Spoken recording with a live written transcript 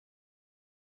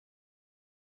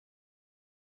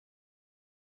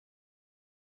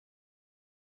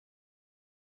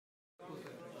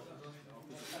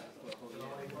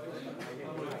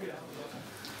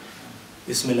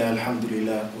Bismillah,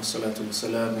 alhamdulillah, wa salatu wa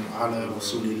salam ala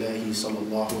rasulillahi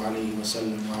sallallahu alayhi wa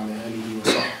sallam wa ala alihi wa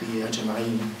sahbihi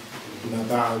ajma'in. Ma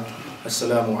ba'd.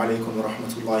 Assalamu alaikum wa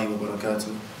rahmatullahi wa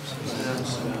barakatuh.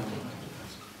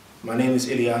 My name is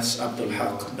Ilyas Abdul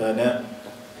Haq Burnett.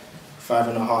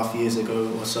 5.5 years ago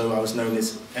or so, I was known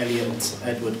as Elliot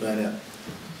Edward Burnett.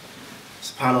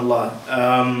 SubhanAllah.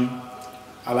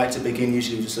 I like to begin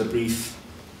usually with just a brief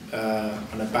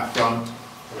on a background.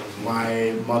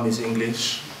 My mum is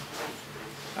English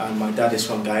and my dad is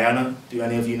from Guyana. Do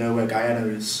any of you know where Guyana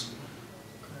is?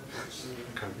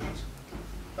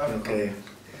 Okay.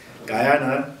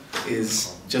 Guyana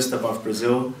is just above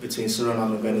Brazil, between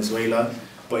Suriname and Venezuela,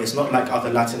 but it's not like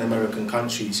other Latin American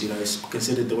countries, you know, it's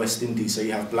considered the West Indies, so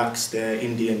you have blacks there,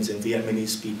 Indians and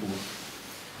Vietnamese people.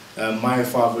 My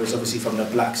father is obviously from the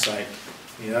black side,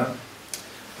 yeah?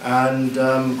 And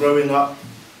growing up,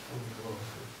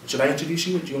 should I introduce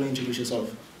you or do you want to introduce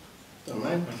yourself? Don't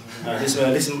mind. Introduce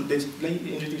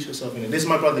yourself. This is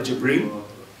my brother Jibreel.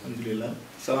 Alhamdulillah.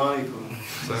 Assalamu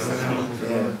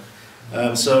alaikum.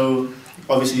 Yeah. So,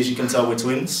 obviously, as you can tell, we're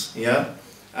twins, yeah?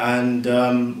 And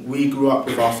we grew up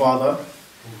with our father,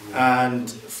 and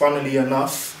funnily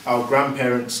enough, our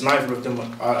grandparents, neither of them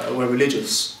were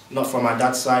religious. Not from my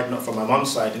dad's side, not from my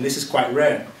mum's side, and this is quite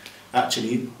rare,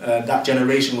 actually. That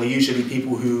generation were usually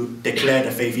people who declared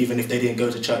a faith even if they didn't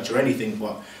go to church or anything,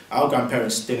 but our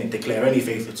grandparents didn't declare any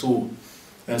faith at all.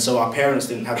 And so our parents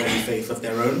didn't have any faith of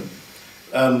their own.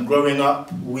 Growing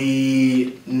up,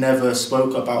 we never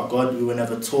spoke about God, we were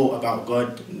never taught about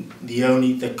God.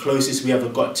 The closest we ever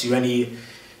got to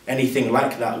anything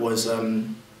like that was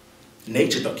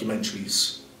nature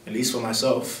documentaries, at least for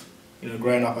myself. You know,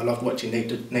 growing up, I loved watching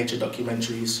nature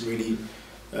documentaries, really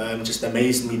just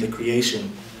amazed me, the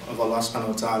creation of Allah subhanahu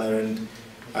wa ta'ala, and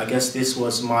I guess this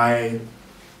was my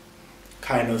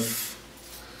kind of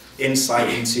insight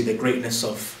into the greatness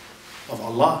of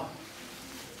Allah.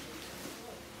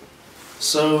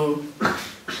 So,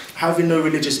 having no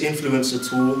religious influence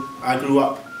at all, I grew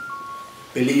up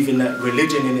believing that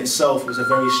religion in itself was a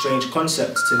very strange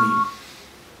concept to me.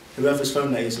 Whoever's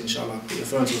phone that is, inshallah, put your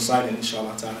phones on silent,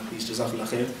 inshallah ta'ala, please, jazakallah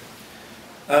khair.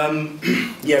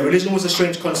 Yeah, religion was a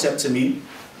strange concept to me.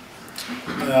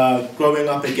 Growing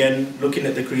up again, looking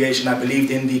at the creation, I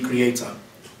believed in the Creator.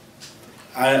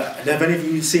 Have any of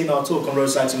you seen our talk on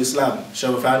Roadside to Islam?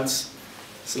 Show of hands.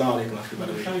 Assalamu alaikum, by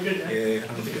the way. Yeah,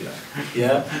 alhamdulillah.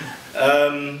 Yeah.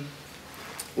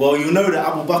 Well, you know that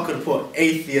Abu Bakr put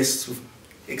atheists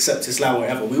accept Islam or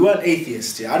whatever. We weren't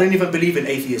atheists, yeah. I don't even believe in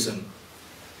atheism.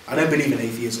 I don't believe in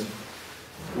atheism.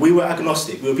 We were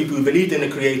agnostic. We were people who believed in the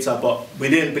Creator, but we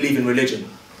didn't believe in religion.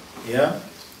 Yeah?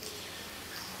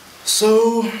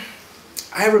 So,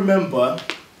 I remember,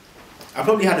 I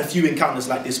probably had a few encounters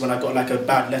like this when I got like a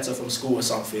bad letter from school or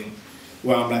something,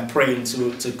 where I'm like praying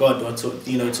to God or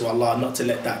to Allah not to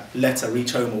let that letter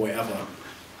reach home or whatever.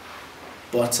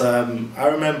 But I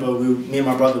remember me and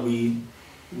my brother, we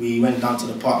went down to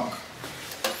the park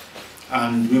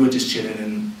and we were just chilling,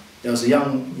 and there was a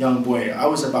young boy. I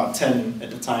was about 10 at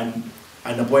the time,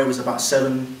 and the boy was about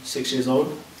 6 years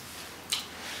old.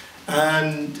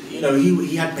 And you know,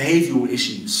 he had behavioural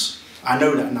issues. I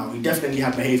know that now. He definitely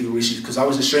had behavioural issues because I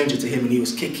was a stranger to him and he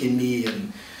was kicking me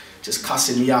and just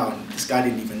cussing me out, and this guy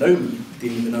didn't even know me,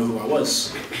 didn't even know who I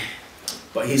was.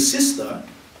 But his sister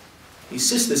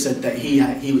said that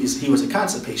he was a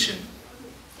cancer patient,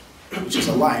 which is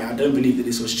a lie. I don't believe that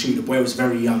this was true. The boy was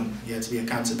very young, he had to be a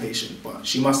cancer patient, but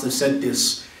she must have said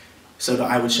this so that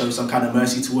I would show some kind of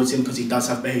mercy towards him, because he does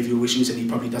have behavioural issues and he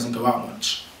probably doesn't go out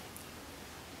much.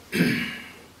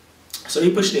 So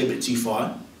he pushed it a bit too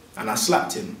far and I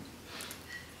slapped him,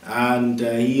 and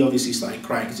he obviously started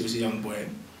crying because he was a young boy.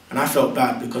 And I felt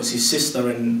bad because his sister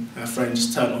and her friend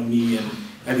just turned on me and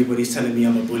everybody's telling me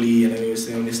I'm a bully and everyone's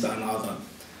saying this, that and the other.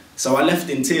 So I left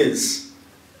in tears,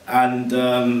 and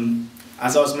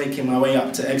as I was making my way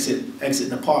up to exit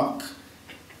the park,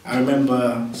 I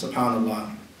remember,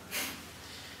 subhanAllah,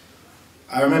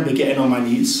 I remember getting on my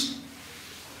knees.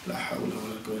 I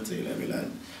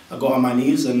got on my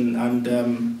knees and I made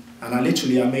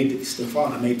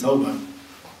istighfar, I made tawbah.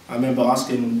 I remember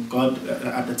asking God,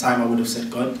 at the time I would have said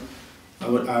God, I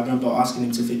remember asking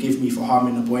him to forgive me for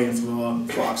harming the boy and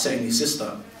for upsetting his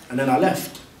sister. And then I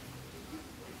left.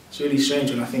 It's really strange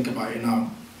when I think about it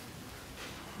now.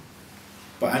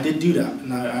 But I did do that,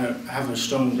 and I have a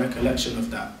strong recollection of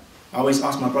that. I always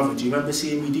ask my brother, do you remember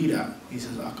seeing me do that? He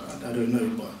says, I don't know,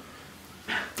 but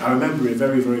I remember it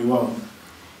very, very well.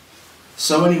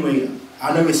 So anyway,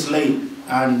 I know it's late,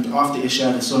 and after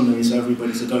Isha, the Sunnah is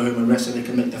everybody to go home and rest so they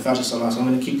can make the Fajr Salah, so I'm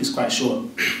going to keep this quite short.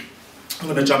 I'm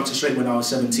going to jump to straight when I was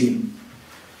 17.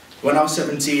 When I was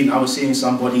 17, I was seeing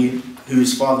somebody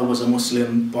whose father was a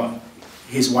Muslim, but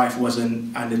his wife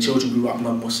wasn't, and the children grew up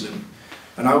non-Muslim.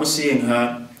 And I was seeing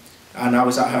her, and I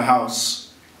was at her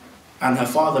house, and her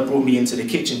father brought me into the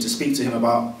kitchen to speak to him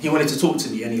about, he wanted to talk to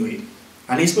me anyway,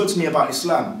 and he spoke to me about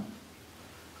Islam.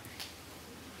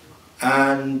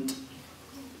 And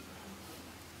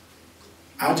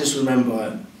I just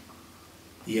remember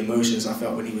the emotions I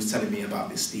felt when he was telling me about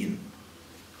this deen.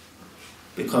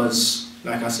 Because,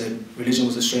 like I said, religion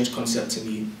was a strange concept to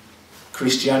me.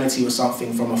 Christianity was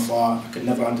something from afar. I could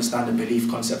never understand the belief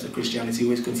concept of Christianity. It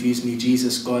always confused me.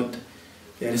 Jesus, God,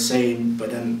 they're the same,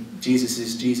 but then Jesus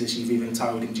is Jesus, you've even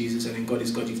towered in Jesus, and then God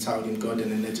is God, you've towered in God,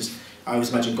 and then they're just, I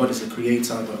always imagine God as a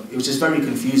creator, but it was just very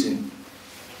confusing.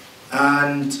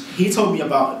 And he told me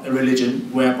about a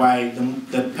religion whereby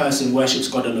the person worships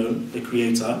God alone, the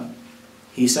creator.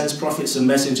 He sends prophets and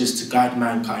messengers to guide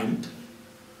mankind.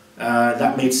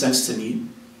 That made sense to me,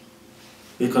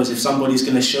 because if somebody's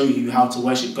going to show you how to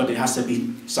worship God, it has to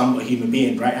be a human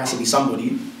being, right? It has to be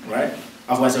somebody, right?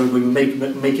 Otherwise everybody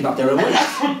will be making up their own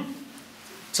ways.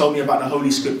 Told me about the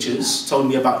Holy Scriptures, told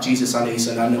me about Jesus alayhi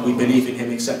salam, that we believe in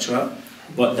him, etc.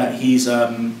 But that he's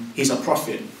a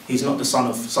prophet, he's not the son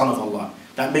of Allah.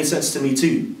 That made sense to me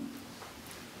too.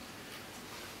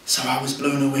 So I was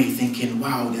blown away thinking,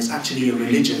 wow, there's actually a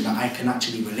religion that I can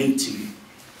actually relate to.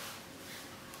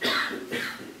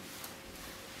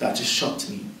 That just shocked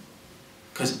me,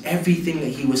 because everything that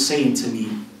he was saying to me,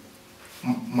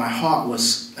 my heart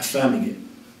was affirming it.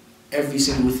 Every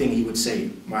single thing he would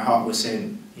say, my heart was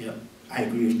saying, yeah, I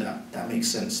agree with that. That makes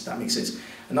sense. That makes sense.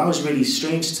 And that was really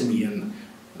strange to me. And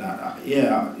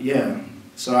yeah.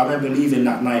 So I remember leaving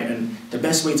that night, and the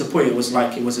best way to put it was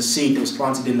like it was a seed that was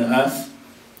planted in the earth.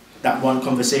 That one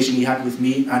conversation he had with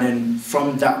me, and then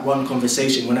from that one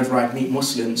conversation, whenever I'd meet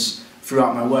Muslims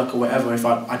throughout my work or whatever,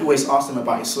 I'd always ask them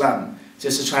about Islam,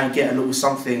 just to try and get a little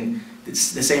something.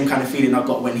 It's the same kind of feeling I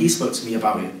got when he spoke to me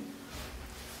about it.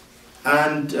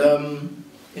 And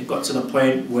it got to the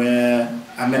point where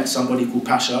I met somebody called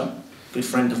Pasha, a good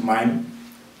friend of mine,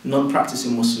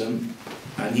 non-practicing Muslim,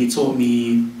 and he taught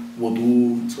me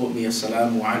wudu, taught me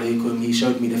assalamu alaikum. He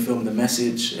showed me the film The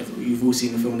Message. You've all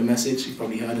seen the film The Message, you've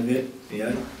probably heard of it.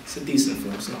 Yeah, it's a decent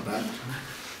film, it's not bad.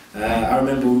 I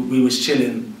remember we was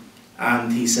chilling,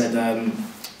 and he said,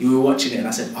 you were watching it, and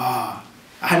I said, I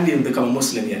hadn't even become a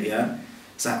Muslim yet, yeah?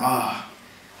 It's like,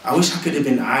 I wish I could have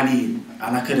been Ali,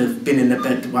 and I could have been in the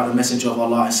bed while the Messenger of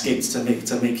Allah escaped to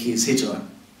make his hijrah.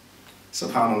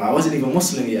 SubhanAllah, I wasn't even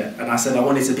Muslim yet, and I said I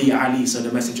wanted to be Ali so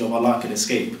the Messenger of Allah could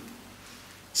escape.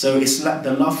 So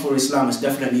the love for Islam is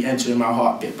definitely entering my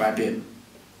heart bit by bit.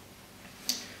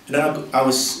 And then I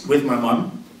was with my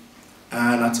mum,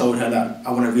 and I told her that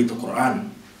I want to read the Quran.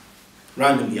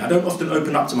 Randomly. I don't often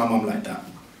open up to my mum like that.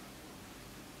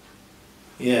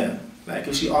 Yeah, like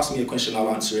if she asks me a question, I'll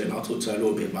answer it and I'll talk to her a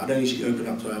little bit, but I don't usually open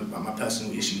up to her about my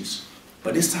personal issues.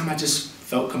 But this time I just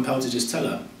felt compelled to just tell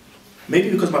her. Maybe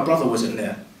because my brother wasn't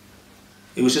there.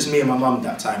 It was just me and my mum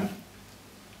that time.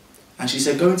 And she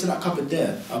said, go into that cupboard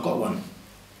there, I've got one.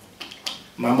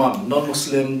 My mum,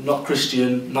 non-Muslim, not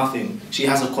Christian, nothing. She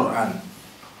has a Quran.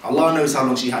 Allah knows how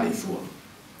long she had it for.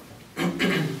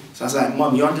 So I was like,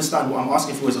 Mum, you understand what I'm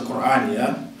asking for is a Quran,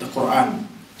 yeah? The Quran.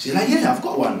 She's like, yeah, I've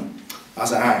got one. I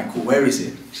was like, alright, cool, where is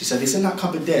it? She said, it's in that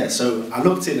cupboard there. So I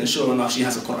looked in, and sure enough, she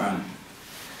has a Quran.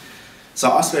 So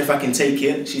I asked her if I can take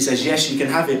it. She says, yes, you can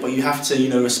have it, but you have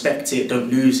to, respect it, don't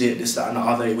lose it, this, that, and the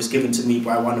other. It was given to me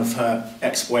by one of her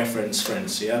ex-boyfriend's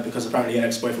friends, yeah? Because apparently her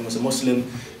ex-boyfriend was a Muslim.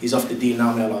 He's off the deen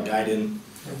now, may Allah guide him.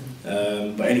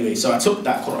 But anyway, so I took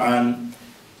that Quran,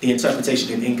 the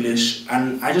interpretation in English,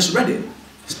 and I just read it.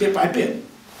 Bit by bit,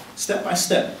 step by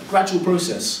step, a gradual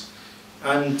process.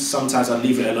 And sometimes I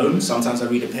leave it alone, sometimes I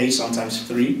read a page, sometimes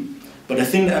 3. But the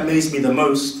thing that amazed me the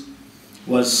most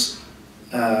was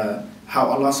how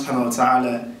Allah subhanahu wa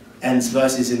ta'ala ends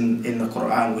verses in the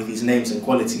Quran with his names and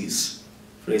qualities.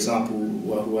 For example,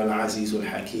 وَهُوَ الْعَزِيزُ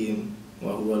الْحَكِيمُ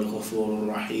وَهُوَ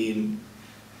الْغَفُورُ الرَّحِيمُ.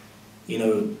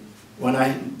 When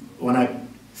I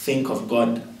think of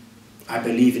God, I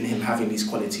believe in him having these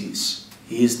qualities.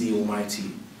 He is the Almighty.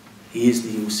 He is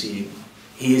the All-Seeing.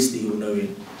 He is the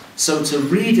All-Knowing. So to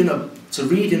read in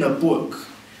a book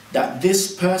that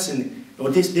this person, or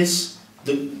he's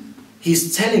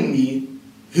telling me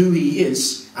who he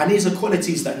is, and these are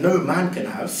qualities that no man can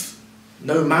have.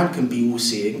 No man can be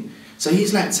all-seeing. So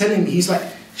he's like telling me, he's like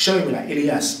showing me, like,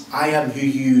 Ilyas, I am who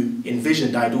you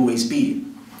envisioned I'd always be.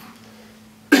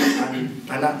 and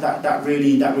that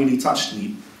really touched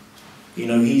me.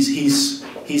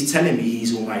 He's telling me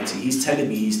he's Almighty, he's telling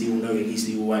me he's the All-Knowing, he's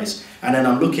the All-Wise. And then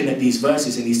I'm looking at these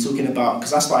verses and he's talking about,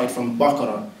 because I started from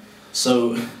Baqarah,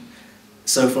 So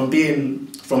from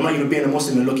not even being a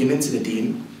Muslim and looking into the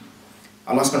deen,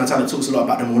 Allah subhanahu wa ta'ala talks a lot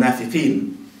about the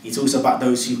munafiqeen. He talks about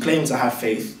those who claim to have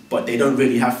faith, but they don't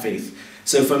really have faith.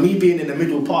 So for me being in the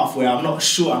middle path where I'm not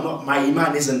sure, my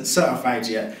iman isn't certified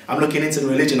yet, I'm looking into the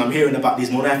religion, I'm hearing about these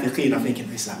munafiqeen, I'm thinking,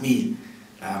 is that me?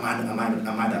 Am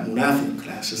I that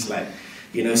munafiq? It's just like,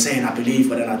 you know, saying I believe,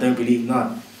 but then I don't believe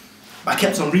none. But I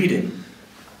kept on reading.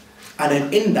 And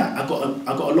then in that, I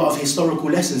got a lot of historical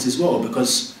lessons as well,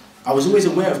 because I was always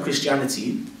aware of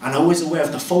Christianity, and I was always aware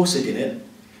of the falsehood in it.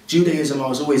 Judaism I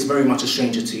was always very much a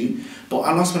stranger to, but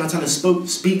Allah subhanahu wa ta'ala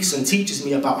speaks and teaches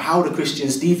me about how the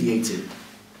Christians deviated.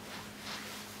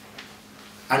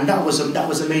 And that was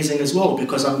amazing as well,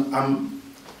 because I'm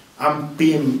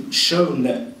being shown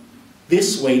that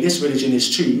this way, this religion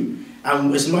is true,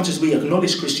 and as much as we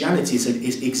acknowledge Christianity,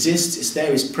 it exists, it's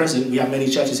there, it's present, we have many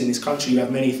churches in this country, we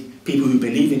have many people who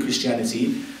believe in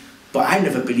Christianity, but I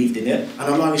never believed in it, and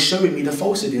Allah is showing me the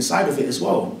falsehood inside of it as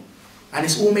well. And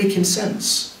it's all making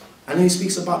sense. And then he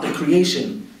speaks about the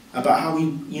creation, about how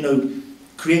he, you know,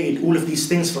 created all of these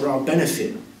things for our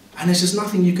benefit. And there's just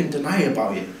nothing you can deny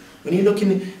about it. When you look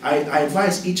in, I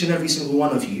advise each and every single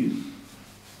one of you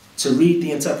to read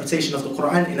the interpretation of the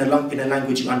Quran in a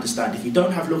language you understand. If you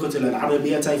don't have Lughat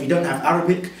al-Arabiyyah, if you don't have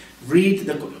Arabic, read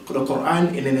the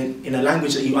Quran in a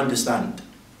language that you understand,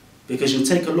 because you'll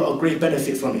take a lot of great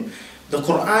benefit from it. The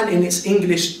Quran in its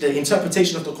English, the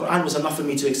interpretation of the Quran was enough for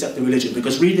me to accept the religion,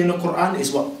 because reading the Quran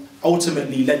is what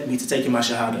ultimately led me to taking my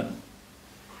Shahada.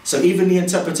 So even the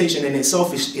interpretation in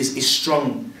itself is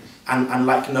strong and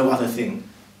like no other thing.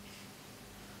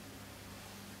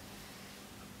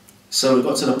 So it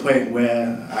got to the point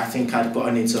where I think I'd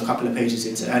gotten into a couple of pages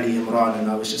into Al-Humera,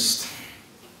 and I was just...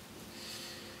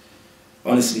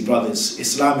 Honestly, brothers,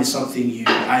 Islam is something you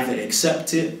either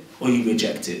accept it or you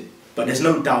reject it. But there's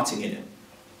no doubting in it.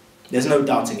 There's no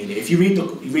doubting in it. If you read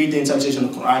the interpretation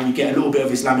of the Quran, you get a little bit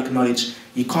of Islamic knowledge,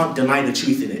 you can't deny the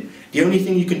truth in it. The only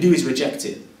thing you can do is reject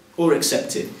it or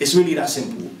accept it. It's really that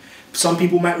simple. Some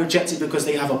people might reject it because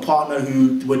they have a partner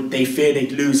who they fear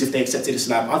they'd lose if they accepted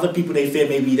Islam. Other people, they fear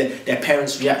maybe their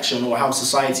parents' reaction or how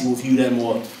society will view them.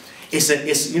 Or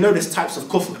you know, there's types of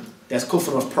kufr. There's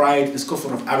kufr of pride, there's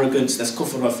kufr of arrogance, there's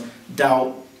kufr of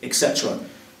doubt, etc.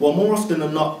 Well, more often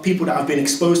than not, people that have been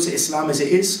exposed to Islam as it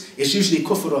is, it's usually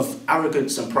kufr of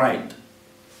arrogance and pride.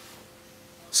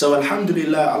 So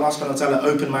alhamdulillah, Allah subhanahu wa ta'ala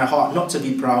opened my heart not to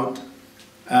be proud,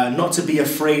 not to be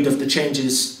afraid of the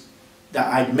changes that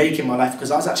I'd make in my life,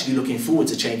 because I was actually looking forward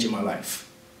to change in my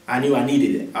life. I knew I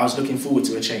needed it. I was looking forward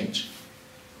to a change.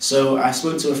 So I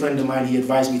spoke to a friend of mine, he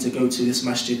advised me to go to this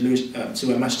masjid,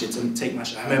 to a masjid to take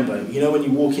masjid. I remember, you know, when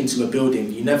you walk into a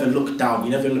building, you never look down, you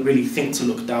never really think to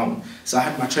look down. So I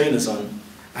had my trainers on,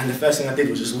 and the first thing I did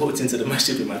was just walked into the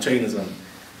masjid with my trainers on.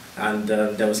 And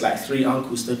there was like 3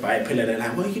 uncles stood by a pillar, they're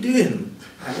like, what are you doing?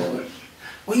 I go,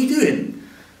 what are you doing?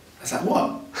 I was like,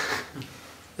 what?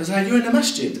 I was like, you're in the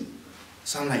masjid.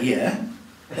 So I'm like, yeah.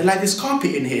 They're like, there's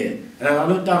carpet in here. And then I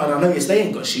looked down and I noticed they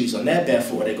ain't got shoes on, they're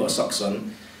barefoot, they got socks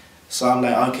on. So I'm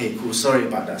like, okay, cool, sorry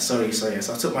about that, sorry. So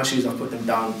I took my shoes, I put them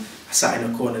down, I sat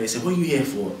in a corner, they said, what are you here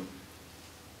for?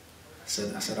 I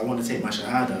said, I want to take my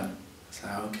Shahada. I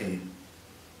said, okay.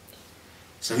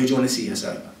 So who do you want to see? I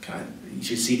said, you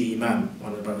should see the Imam.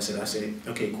 One of the brothers said, I said,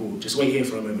 okay, cool, just wait here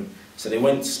for a moment. So they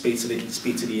went to speak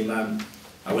to the Imam.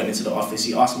 I went into the office,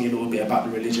 he asked me a little bit about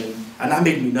the religion, and that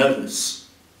made me nervous.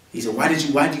 He said, why do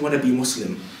you want to be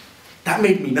Muslim? That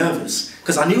made me nervous,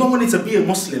 because I knew I wanted to be a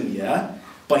Muslim, yeah?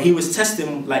 But he was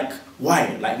testing, like,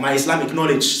 why? Like, my Islamic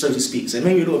knowledge, so to speak. So it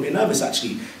made me a little bit nervous,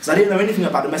 actually. Because I didn't know anything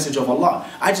about the message of Allah.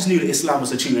 I just knew that Islam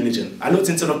was a true religion. I looked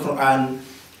into the Quran,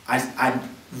 I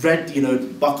read, you know,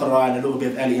 Baqarah and a little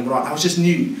bit of Al-Imran. I was just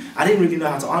new. I didn't really know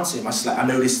how to answer him. I was like, I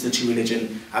know this is the true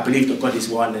religion. I believe that God is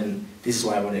one, and this is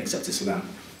why I want to accept Islam.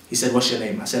 He said, what's your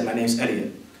name? I said, my name's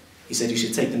Elliot. He said, you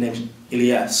should take the name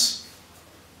Ilyas.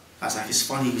 I was like, it's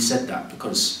funny you said that,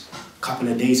 because a couple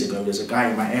of days ago, there's a guy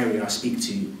in my area I speak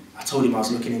to. I told him I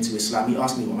was looking into Islam. He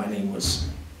asked me what my name was.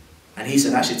 And he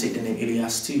said I should take the name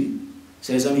Ilyas too.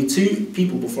 So there's only 2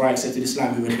 people before I accepted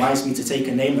Islam who advised me to take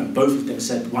a name, and both of them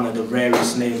said one of the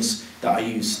rarest names that I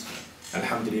used.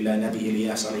 Alhamdulillah, Nabi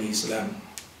Ilyas alayhi salam.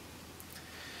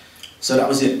 So that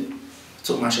was it.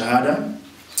 Took my Shahada.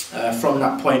 From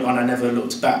that point on, I never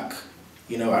looked back.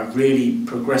 You know, I really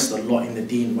progressed a lot in the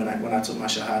deen when I took my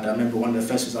Shahada. I remember one of the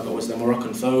first ones I got was the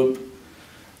Moroccan thobe.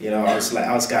 You know, I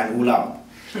was going all out.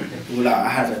 I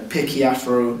had a picky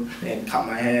afro and cut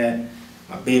my hair.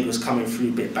 My beard was coming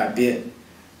through bit by bit.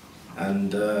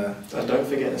 And don't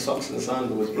forget the socks and the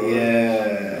sandals, bro.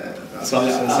 Yeah.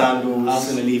 Socks and sandals. I was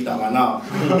gonna leave that one out.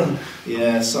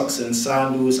 Yeah, socks and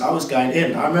sandals. I was going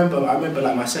in. I remember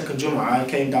like my second Jummah, I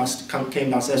came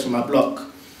downstairs from my block,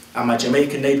 and my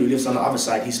Jamaican neighbour who lives on the other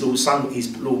side, his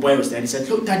little boy was there, and he said,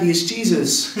 "Look, Daddy, it's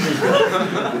Jesus."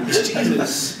 It's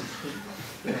Jesus.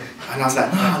 And I was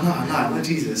like, no, not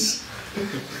Jesus.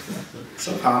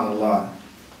 SubhanAllah.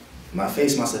 My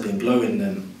face must have been glowing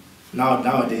then.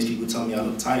 Nowadays people tell me I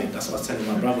look tired. That's what I was telling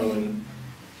my brother, when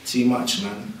too much,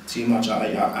 man. Too much.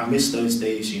 I miss those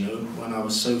days, you know, when I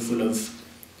was so full of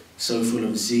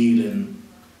zeal and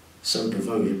so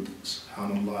devoted.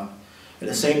 SubhanAllah. At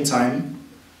the same time,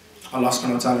 Allah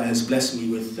subhanahu wa ta'ala has blessed me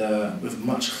with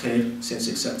much khair since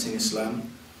accepting Islam.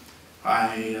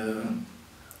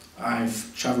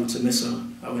 I've travelled to Misr.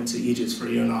 I went to Egypt for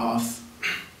 1.5 years.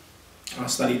 I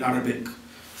studied Arabic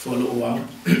for a little while.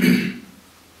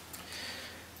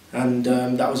 And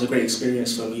that was a great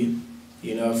experience for me.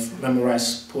 You know, I've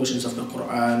memorized portions of the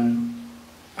Quran.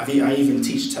 I even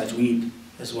teach tajweed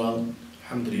as well,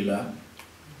 alhamdulillah.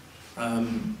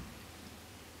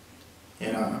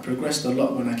 You know, I progressed a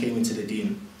lot when I came into the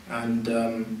deen. And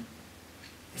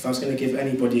if I was going to give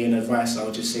anybody an advice, I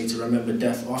would just say to remember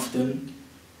death often.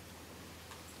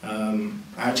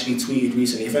 I actually tweeted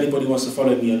recently, if anybody wants to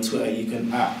follow me on Twitter, you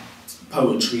can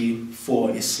 @Poetry for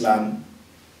Islam,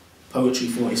 Poetry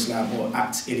for Islam, or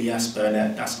 @Ilyas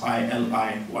Burnett, that's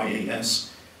ILIYAS.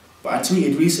 But I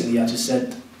tweeted recently, I just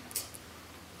said,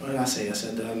 what did I say? I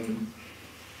said,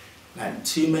 like,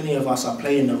 too many of us are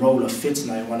playing the role of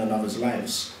fitna in one another's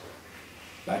lives.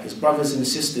 Like, as brothers and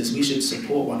sisters, we should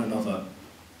support one another.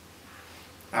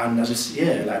 And I just,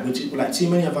 yeah, like too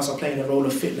many of us are playing the role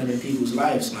of fitna in people's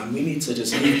lives, man. We need to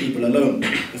just leave people alone.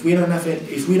 If we don't have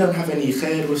any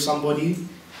khair with somebody,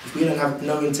 if we don't have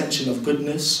no intention of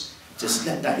goodness, just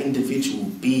let that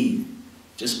individual be.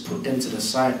 Just put them to the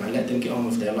side, man. Let them get on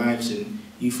with their lives, and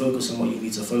you focus on what you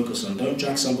need to focus on. Don't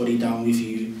drag somebody down with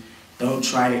you. Don't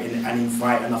try and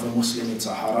invite another Muslim into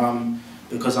haram.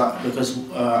 Because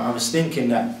I was thinking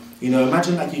that, you know,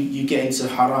 imagine like you get into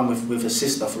haram with a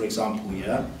sister, for example,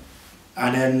 yeah?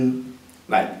 And then,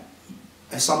 like,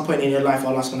 at some point in your life,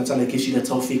 Allah subhanahu wa ta'ala gives you the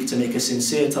tawfiq to make a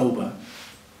sincere tawbah.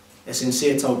 A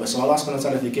sincere tawbah. So Allah subhanahu wa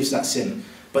ta'ala forgives that sin.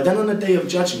 But then on the day of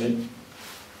judgment,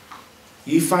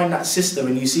 you find that sister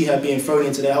and you see her being thrown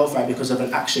into the hellfire because of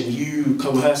an action you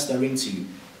coerced her into.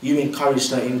 You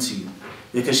encouraged her into.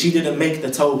 Because she didn't make the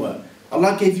tawbah.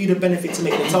 Allah gave you the benefit to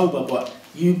make the tawbah, but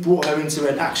you brought her into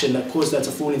an action that caused her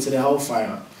to fall into the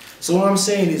hellfire. So what I'm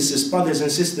saying is, as brothers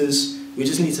and sisters, we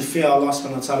just need to fear Allah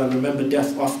subhanahu wa ta'ala, remember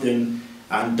death often,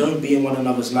 and don't be in one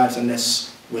another's lives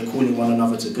unless we're calling one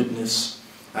another to goodness.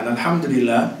 And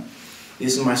alhamdulillah,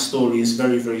 this is my story. It's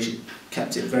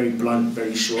kept it very blunt,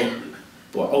 very short.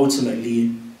 But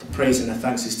ultimately, the praise and the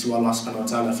thanks is to Allah subhanahu wa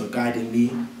ta'ala for guiding me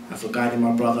and for guiding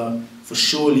my brother. For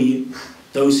surely,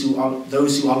 those who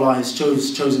Allah has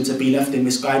chosen to be left in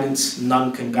misguidance,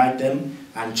 none can guide them.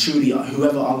 And truly,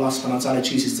 whoever Allah subhanahu wa ta'ala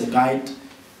chooses to guide,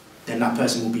 then that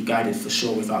person will be guided for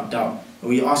sure, without doubt. And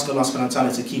we ask Allah subhanahu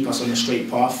wa ta'ala to keep us on the straight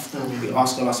path. We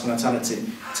ask Allah subhanahu wa ta'ala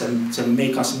to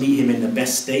make us meet Him in the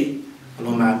best state.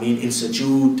 Allahumma ameen, in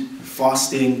sujood,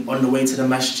 fasting, on the way to the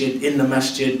masjid, in the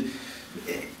masjid.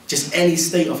 Just any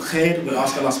state of khair, we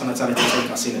ask Allah subhanahu wa ta'ala to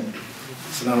take us in it.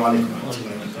 Assalamu alaikum wa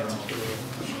rahmatullahi wa barakatuh.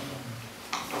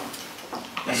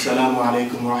 Assalamu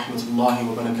alaikum wa rahmatullahi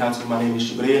wa barakatuh. My name is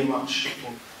Jibreel. Much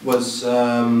was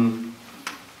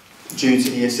due to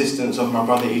the assistance of my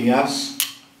brother Ilyas.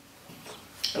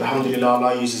 Alhamdulillah,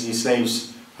 Allah uses His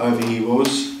slaves however He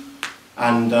wills.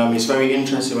 And it's very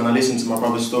interesting when I listen to my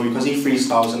brother's story, because he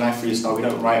freestyles and I freestyle. We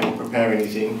don't write or prepare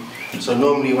anything. So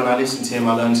normally when I listen to him,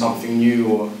 I learn something new,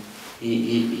 or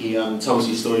he tells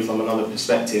his story from another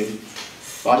perspective.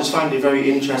 But I just find it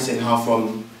very interesting how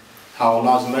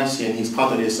Allah's mercy and His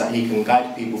qadr is that He can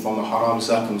guide people from a haram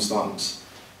circumstance.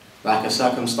 Like a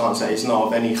circumstance that is not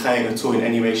of any khair at all in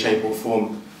any way, shape or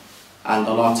form. And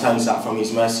Allah turns that from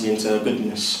His mercy into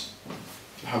goodness.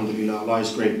 Alhamdulillah, Allah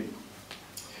is great.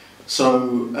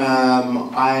 So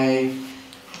I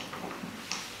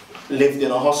lived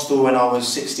in a hostel when I was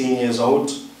 16 years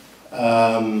old.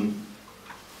 I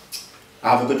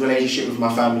have a good relationship with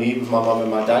my family, with my mum and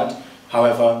my dad.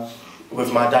 However,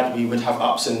 with my dad we would have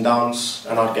ups and downs,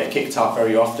 and I'd get kicked out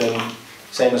very often.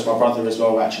 Same as my brother as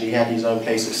well, actually. He had his own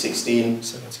place at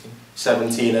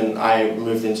 17, and I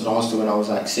moved into the hostel when I was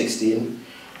like 16.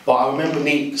 But I remember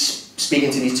me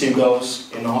speaking to these two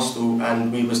girls in the hostel,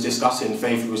 and we was discussing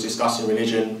faith, we was discussing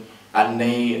religion, and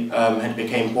they had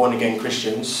become born-again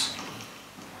Christians.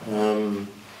 And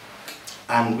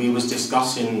we was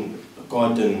discussing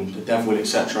God and the devil,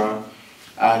 etc.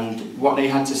 And what they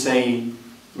had to say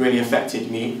really affected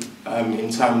me in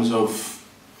terms of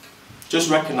just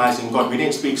recognizing God. We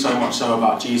didn't speak so much so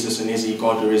about Jesus and is he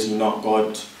God or is he not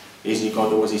God? Is he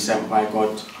God or was he sent by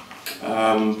God?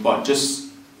 But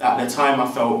just at the time I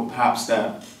felt perhaps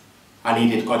that I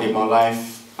needed God in my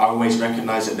life. I always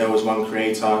recognized that there was one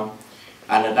creator.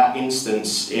 And at that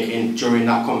instance, during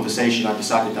that conversation, I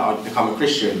decided that I'd become a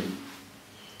Christian.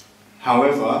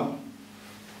 However,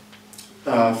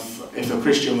 if a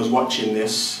Christian was watching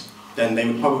this, then they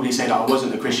would probably say that I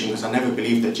wasn't a Christian because I never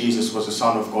believed that Jesus was the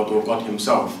Son of God or God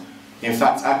himself. In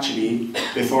fact, actually,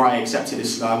 before I accepted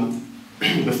Islam,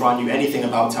 before I knew anything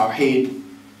about Tawheed,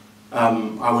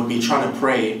 I would be trying to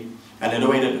pray, and the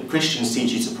way that the Christians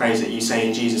teach you to pray is that you say,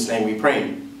 in Jesus' name we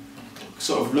pray.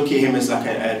 Sort of look at him as like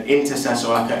an intercessor,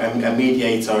 like a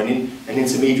mediator, an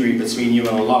intermediary between you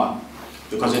and Allah.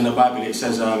 Because in the Bible it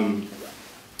says, the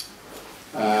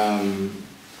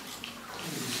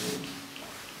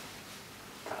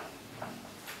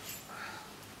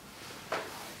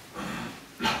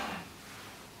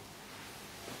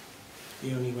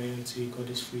only way into God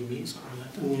is through me, something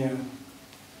like that. Yeah.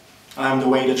 I am the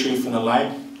way, the truth and the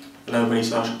light, and nobody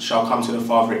shall come to the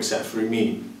Father except through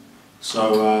me.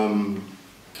 So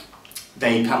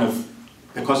they kind of,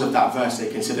 because of that verse, they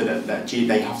consider that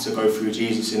they have to go through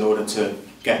Jesus in order to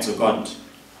get to God.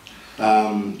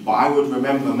 But I would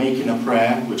remember making a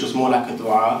prayer, which was more like a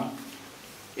dua,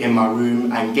 in my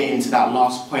room, and getting to that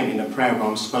last point in the prayer where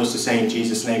I'm supposed to say, in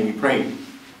Jesus' name we pray.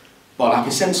 But like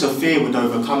a sense of fear would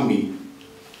overcome me.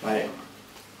 Like,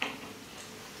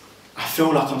 I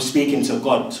feel like I'm speaking to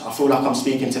God. I feel like I'm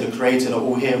speaking to the Creator, the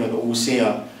All-Hearer, the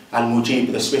All-Seer, and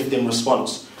Mujib, the swift in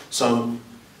response. So,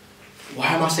 why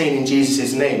am I saying in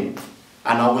Jesus' name?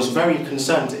 And I was very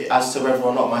concerned as to whether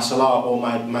or not my salah or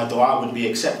my dua would be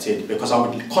accepted, because I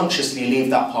would consciously leave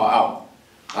that part out.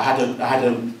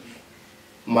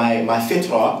 My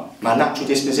fitrah, my natural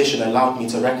disposition allowed me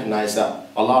to recognize that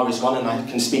Allah is one and I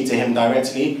can speak to him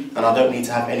directly, and I don't need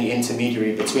to have any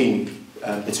intermediary between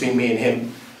me and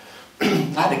him.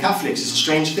 Like the Catholics, it's a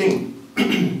strange thing.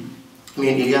 Me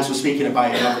and Ilyas were speaking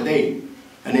about it the other day.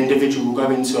 An individual will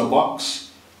go into a box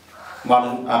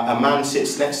while a man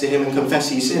sits next to him and confess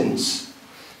his sins.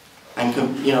 And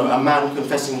a man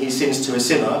confessing his sins to a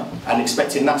sinner and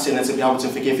expecting that sinner to be able to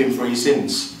forgive him for his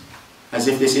sins. As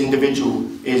if this individual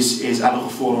is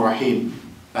Al-Ghafur Rahim,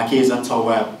 like he is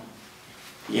At-Tawwab.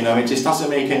 It just doesn't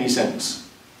make any sense.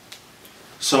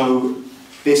 So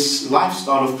this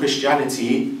lifestyle of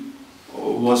Christianity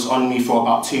was on me for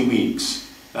about 2 weeks.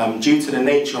 Due to the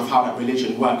nature of how that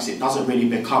religion works, it doesn't really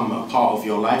become a part of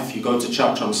your life. You go to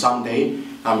church on Sunday,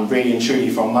 and really and truly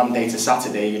from Monday to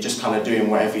Saturday, you're just kind of doing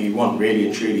whatever you want, really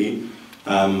and truly.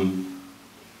 And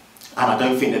I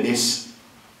don't think that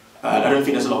I don't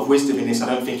think there's a lot of wisdom in this. I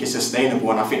don't think it's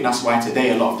sustainable, and I think that's why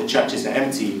today a lot of the churches are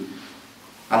empty,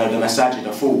 and the masajid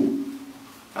are full.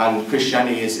 And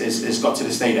Christianity has got to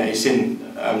the state that it's in,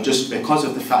 just because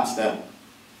of the fact that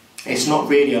it's not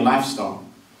really a lifestyle.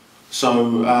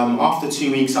 So after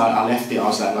 2 weeks I left it. I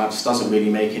was like, no, this doesn't really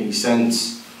make any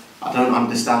sense. I don't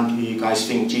understand who you guys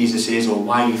think Jesus is, or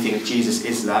why you think Jesus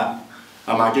is that.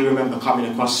 I do remember coming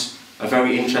across a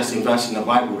very interesting verse in the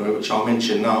Bible though, which I'll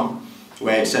mention now,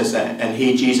 where it says that, and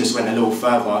he, Jesus, went a little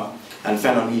further and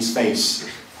fell on his face,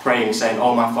 praying, saying,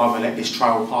 oh my Father, let this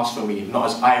trial pass from me, not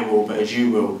as I will, but as you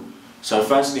will. So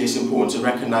firstly, it's important to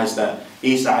recognize that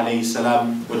Isa alayhi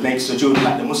salam would make sujood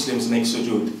like the Muslims make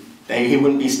sujood. He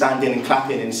wouldn't be standing and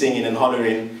clapping and singing and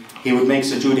hollering. He would make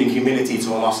sujood in humility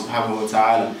to Allah subhanahu wa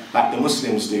ta'ala, like the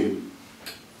Muslims do.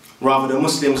 Rather, the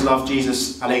Muslims love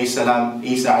Jesus alayhi salam,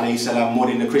 Isa alayhi salam, more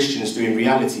than the Christians do in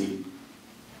reality.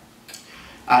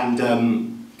 And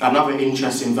another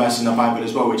interesting verse in the Bible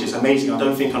as well, which is amazing. I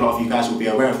don't think a lot of you guys will be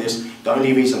aware of this. The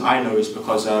only reason I know is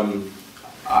because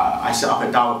I set up a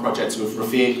dawah project with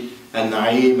Revert and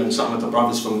Naeem and some of the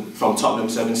brothers from Tottenham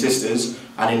Seven Sisters,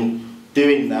 and in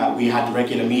doing that we had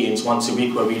regular meetings once a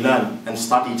week where we learned and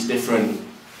studied different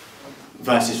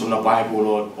verses from the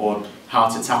Bible, or how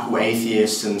to tackle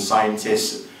atheists and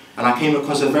scientists. And I came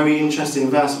across a very interesting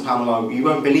verse, subhanAllah. You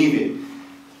won't believe it,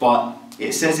 but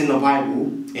it says in the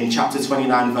Bible, in chapter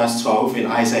 29 verse 12 in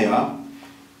Isaiah,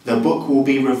 the book will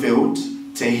be revealed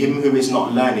to him who is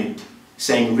not learned,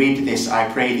 saying, read this,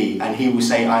 I pray thee, and he will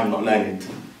say, I am not learned.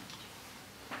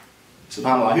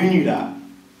 SubhanAllah, who knew that?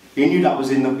 Who knew that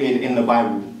was in the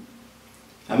Bible?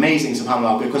 Amazing,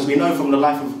 SubhanAllah, because we know from the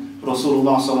life of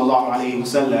Rasulullah sallallahu alayhi wa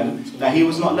sallam that he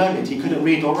was not learned, he couldn't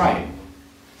read or write.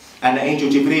 And the angel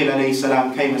Jibreel alayhi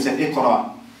salam came and said,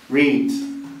 Iqra, read.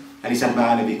 And he said,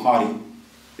 Ma ana biqari.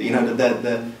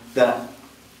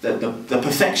 the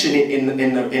perfection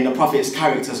in the Prophet's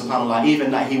character, subhanAllah,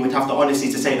 even that he would have the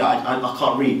honesty to say that I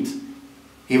can't read.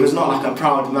 He was not like a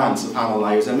proud man,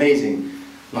 subhanAllah, he was amazing.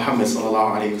 Muhammad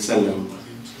sallallahu alayhi wasallam.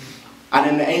 And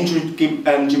then the angel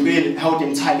Jibreel held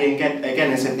him tightly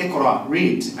again and said, Iqra,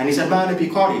 read. And he said, Ma ana bi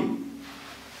qari.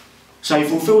 So he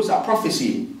fulfills that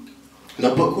prophecy.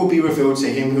 The book will be revealed to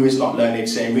him who is not learned,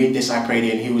 saying, read this, I pray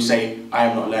thee, and he will say, I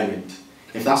am not learned.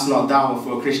 If that's not da'wah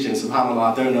for a Christian,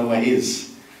 subhanAllah, I don't know what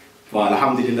is. But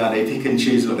alhamdulillah, they pick and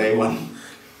choose what they want.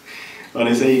 Or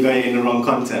they say you got it in the wrong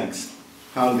context.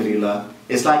 Alhamdulillah.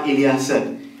 It's like Ilyas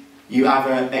said, you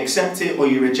either accept it or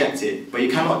you reject it, but you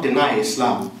cannot deny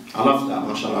Islam. I love that,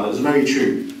 mashallah. That's very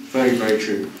true. Very, very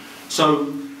true.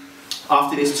 So,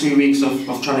 after this 2 weeks of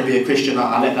trying to be a Christian,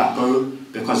 I let that go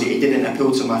because it didn't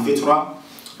appeal to my fitrah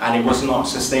and it was not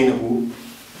sustainable.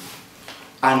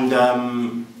 And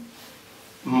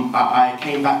I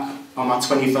came back on my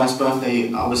 21st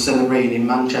birthday. I was celebrating in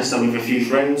Manchester with a few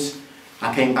friends.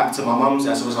 I came back to my mum's,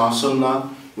 as was our sunnah.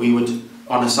 We would,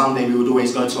 on a Sunday, we would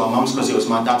always go to our mum's because it was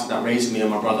my dad that raised me and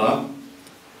my brother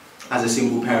as a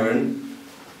single parent.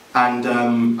 And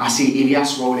I see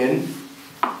Ilyas roll in,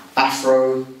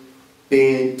 afro,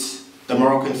 beard, the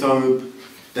Moroccan thobe,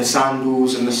 the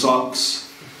sandals and the socks.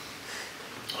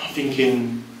 I'm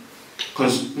thinking,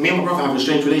 because me and my brother have a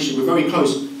strange relationship, we're very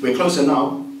close. We're closer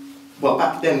now, but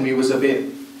back then we was a bit,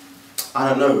 I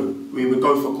don't know, we would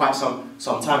go for quite some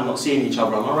time not seeing each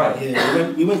other, am I right?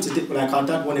 Yeah, we went to, like our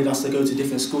dad wanted us to go to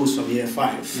different schools from year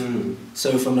 5.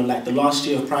 So from the last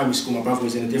year of primary school, my brother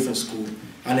was in a different school.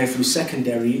 And then through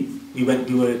secondary, we were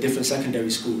at different secondary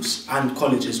schools and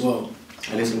college as well.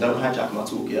 And listen, don't hijack my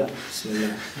talk, yeah? So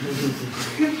yeah.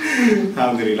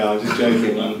 Alhamdulillah, I'm just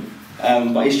joking, man.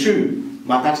 But it's true.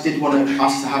 My dad did want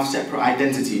us to have separate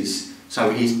identities. So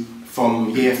he's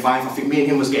from year 5. I think me and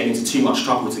him was getting into too much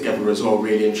trouble together as well,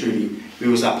 really and truly. We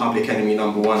was like public enemy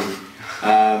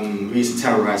 #1. We used to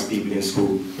terrorise people in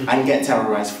school and get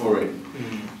terrorised for it.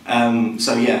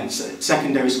 So yeah,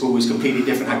 secondary school was completely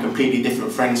different, had completely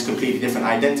different friends, completely different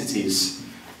identities.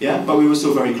 Yeah, but we were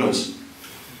still very close.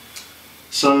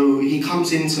 So he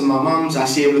comes into my mum's, I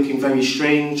see him looking very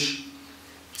strange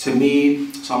to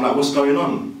me. So I'm like, what's going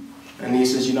on? And he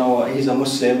says, you know what, he's a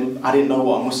Muslim. I didn't know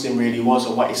what a Muslim really was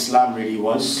or what Islam really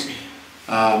was.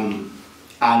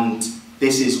 And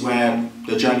this is where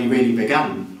the journey really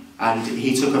began. And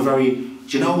he took a very,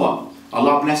 do you know what?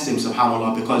 Allah blessed him,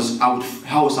 subhanAllah, because I would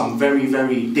hurl some very,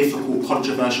 very difficult,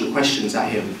 controversial questions at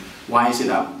him. Why is it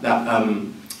that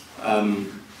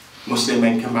Muslim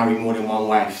men can marry more than one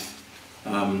wife?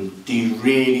 Do you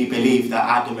really believe that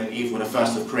Adam and Eve were the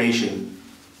first of creation?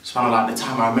 SubhanAllah, at the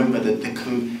time I remember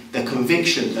the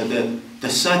conviction, the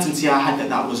certainty I had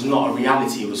that was not a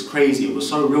reality. It was crazy, it was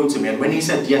so real to me. And when he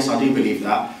said, yes, I do believe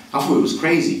that, I thought it was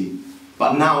crazy.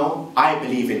 But now, I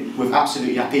believe it with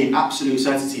absolute yaqeen, absolute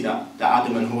certainty that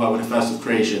Adam and Hawa were the first of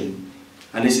creation.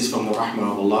 And this is from the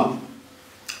rahmah of Allah.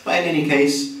 But in any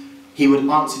case, he would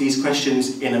answer these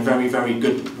questions in a very, very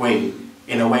good way.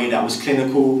 In a way that was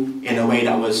clinical, in a way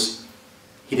that was,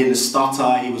 he didn't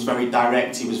stutter, he was very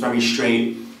direct, he was very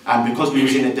straight. And because we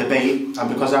was in a debate, and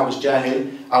because I was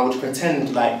jahil, I would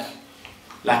pretend like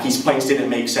his points didn't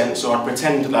make sense, or I'd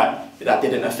pretend like that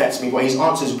didn't affect me, but his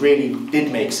answers really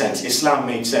did make sense. Islam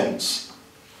made sense.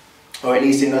 Or at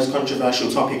least in those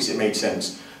controversial topics it made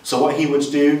sense. So what he would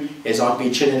do is I'd be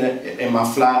chilling in my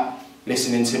flat,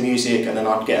 listening to music, and then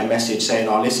I'd get a message saying,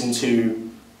 I'll listen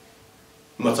to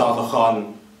Mu'tadha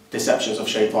Khan, Deceptions of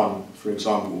Shaitan, for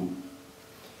example.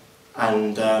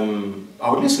 And I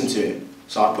would listen to it.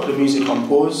 So I'd put the music on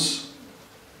pause,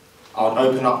 I would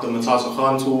open up the Mu'tadha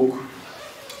Khan talk,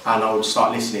 and I would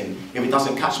start listening. If it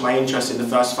doesn't catch my interest in the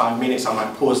first 5 minutes, I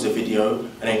might pause the video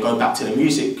and then go back to the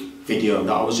music video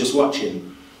that I was just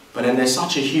watching. But then there's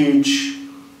such a huge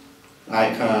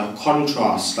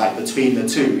contrast between the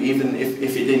two. Even if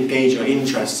it didn't gauge your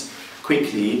interest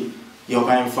quickly, you're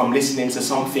going from listening to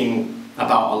something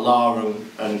about Allah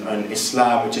and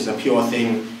Islam, which is a pure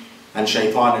thing, and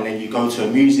Shaitan, and then you go to a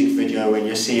music video and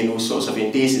you're seeing all sorts of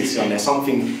indecency on there.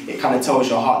 It kind of tells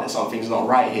your heart that something's not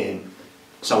right here.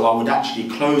 So I would actually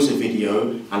close the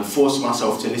video and force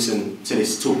myself to listen to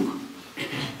this talk.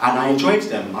 And I enjoyed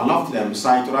them, I loved them.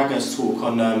 Sayyid Raga's talk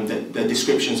on the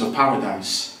descriptions of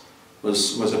paradise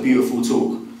was a beautiful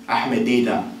talk, Ahmed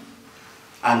Dida.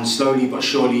 And slowly but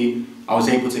surely, I was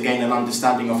able to gain an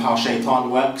understanding of how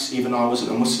Shaitan works, even though I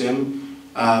wasn't a Muslim.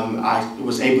 I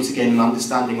was able to gain an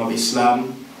understanding of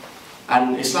Islam.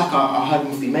 And it's like I heard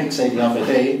Mufti Menk say the other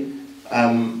day,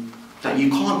 that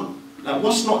you can't,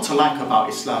 what's not to like about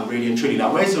Islam, really and truly?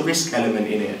 Where's the risk element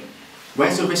in it?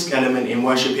 Where's the risk element in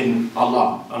worshipping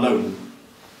Allah alone?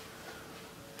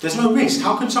 There's no risk.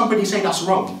 How can somebody say that's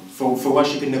wrong for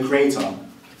worshipping the Creator?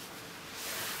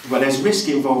 But there's risk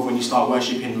involved when you start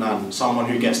worshipping man, someone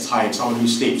who gets tired, someone who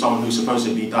sleeps, someone who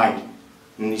supposedly died,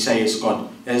 and you say it's God.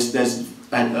 There's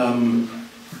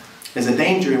a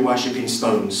danger in worshipping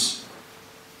stones.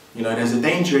 You know, there's a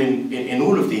danger in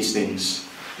all of these things.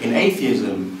 In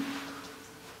atheism.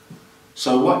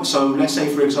 So let's say,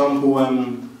 for example,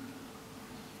 an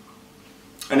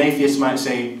atheist might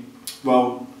say,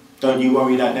 well, don't you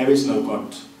worry that there is no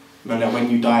God. And that when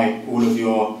you die, all of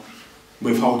your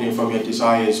withholding from your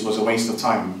desires was a waste of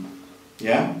time.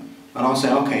 Yeah? And I'll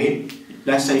say, okay,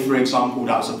 let's say, for example,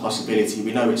 that was a possibility.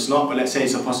 We know it's not, but let's say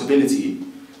it's a possibility.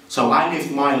 So I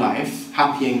lived my life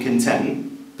happy and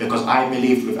content because I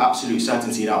believed with absolute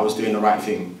certainty that I was doing the right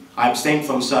thing. I abstained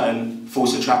from certain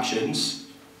false attractions,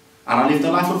 and I lived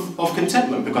a life of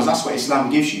contentment because that's what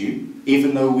Islam gives you.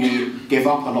 Even though we give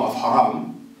up a lot of haram,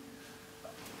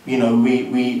 you know,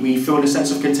 we feel the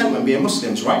sense of contentment being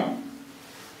Muslims, right?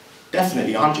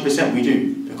 Definitely, 100% we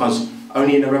do. Because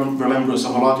only in the remembrance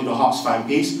of Allah do the hearts find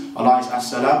peace. Allah is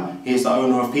as-salam, He is the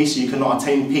owner of peace. So you cannot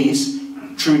attain peace,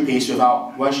 true peace,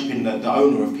 without worshipping the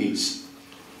owner of peace.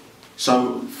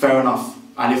 So, fair enough.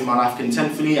 I live my life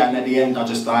contentfully, and at the end I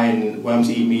just die and worms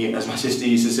eat me, as my sister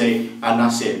used to say, and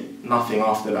that's it. Nothing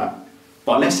after that.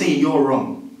 But let's say you're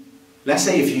wrong. Let's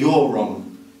say if you're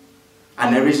wrong,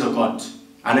 and there is a God,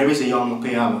 and there is a Yawm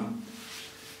al-Qiyamah,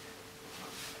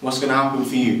 what's going to happen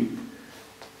for you?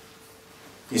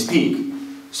 It's peak.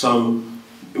 So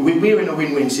we're in a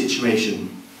win-win situation.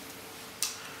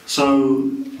 So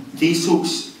these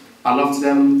talks, I loved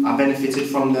them, I benefited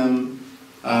from them.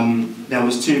 There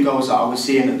was 2 girls that I was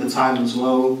seeing at the time as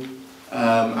well,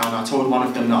 and I told one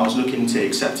of them that I was looking to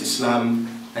accept Islam,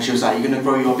 and she was like, "You're going to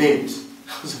grow your beard?"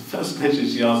 That was the first question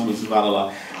she asked me,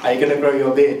 subhanAllah. "Are you going to grow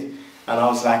your beard?" And I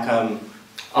was like, I'm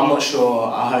not sure,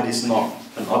 I heard it's not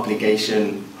an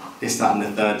obligation, this, that and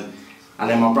the third. And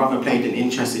then my brother played an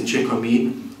interesting trick on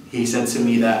me. He said to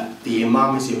me that the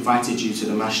Imam has invited you to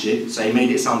the masjid, so he made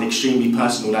it sound extremely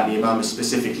personal that the Imam has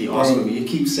specifically asked for me. You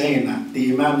keep saying that.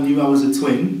 The Imam knew I was a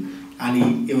twin,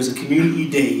 and it was a community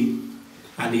day,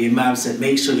 and the Imam said,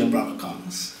 make sure your brother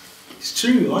comes. It's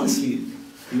true, honestly.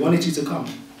 He wanted you to come.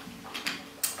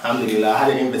 Alhamdulillah, I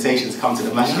had an invitation to come to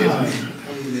the masjid. Yeah,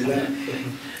 alhamdulillah.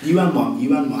 You and mum.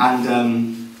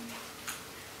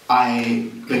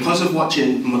 And because of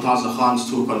watching Murtaza Khan's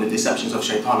talk on the deceptions of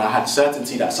shaitan, I had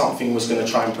certainty that something was going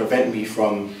to try and prevent me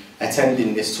from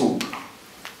attending this talk.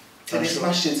 To this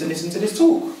masjid to listen to this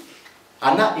talk.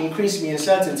 And that increased me in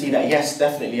certainty that yes,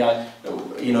 definitely, I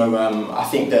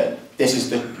think that this is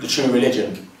the true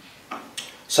religion.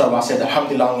 So I said,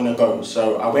 alhamdulillah, I'm going to go.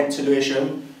 So I went to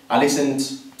Lewisham, I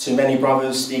listened to many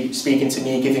brothers speaking to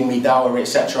me, giving me dawah,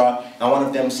 etc. And one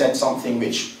of them said something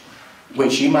which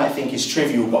you might think is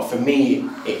trivial, but for me,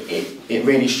 it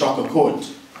really struck a chord.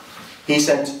 He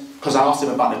said, because I asked him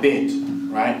about the beard,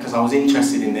 right? Because I was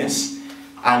interested in this,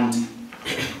 and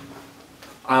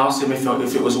I asked him if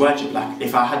it was wajib, like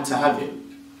if I had to have it.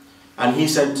 And he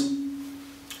said,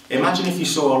 imagine if you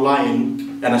saw a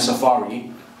lion in a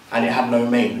safari and it had no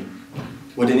mane.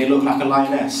 Wouldn't it look like a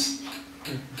lioness?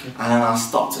 And then I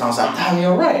stopped and I was like, damn,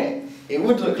 you're right. It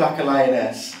would look like a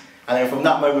lioness. And then from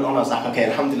that moment on, I was like, okay,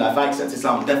 alhamdulillah, if I accept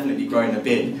Islam, I'm definitely growing a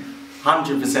beard.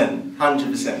 100%,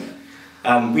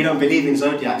 100%. We don't believe in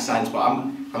zodiac signs, but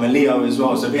I'm a Leo as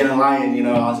well. So being a lion, you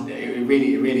know,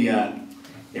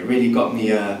 it really got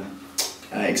me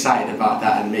excited about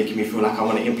that and making me feel like I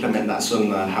want to implement that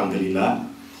sunnah, alhamdulillah.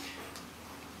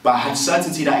 But I had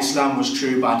certainty that Islam was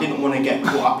true, but I didn't want to get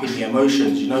caught up in the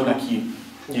emotions. You know, like you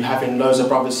having loads of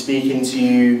brothers speaking to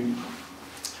you,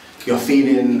 you're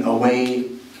feeling away,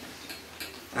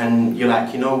 and you're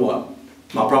like, you know what,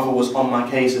 my brother was on my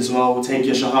case as well, take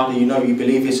your shahada, you know, you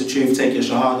believe it's the truth, take your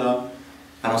shahada.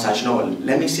 And I was like, you know what,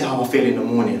 let me see how I feel in the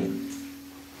morning.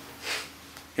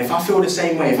 If I feel the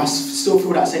same way, if I still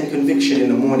feel that same conviction in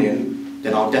the morning,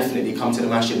 then I'll definitely come to the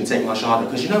masjid and take my shahada.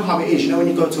 Because you know how it is, you know when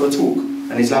you go to a talk,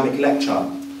 an Islamic lecture,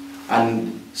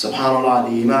 and subhanAllah,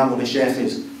 the imam or the sheikh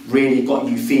has really got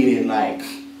you feeling like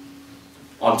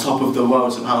on top of the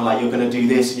world, subhanAllah, like you're going to do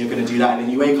this and you're going to do that, and then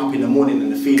you wake up in the morning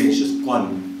and the feeling's just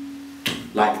gone,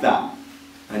 like that.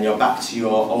 And you're back to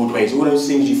your old ways. All those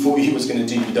things you thought you was going to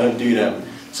do, you don't do them.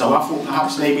 So I thought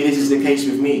perhaps maybe this is the case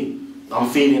with me. I'm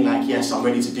feeling like, yes, I'm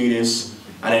ready to do this,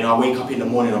 and then I wake up in the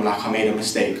morning, I'm like, I made a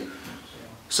mistake.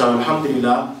 So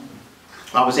alhamdulillah,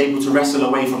 I was able to wrestle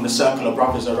away from the circle of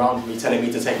brothers around me telling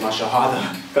me to take my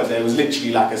shahada, because there was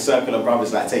literally like a circle of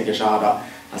brothers like, take your shahada.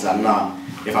 I was like, nah.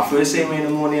 If I feel the same way in the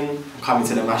morning, I'm coming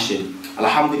to the masjid.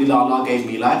 Alhamdulillah, Allah gave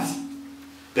me life.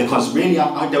 Because really,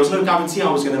 there was no guarantee I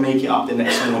was going to make it up the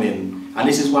next morning. And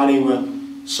this is why they were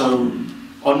so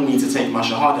on me to take my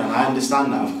shahada, and I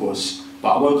understand that, of course.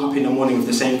 But I woke up in the morning with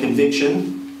the same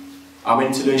conviction. I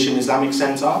went to the Islamic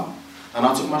Center, and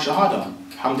I took my shahada.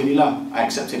 Alhamdulillah, I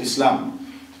accepted Islam.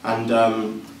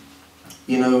 And,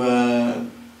 you know,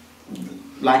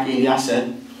 like Ilyas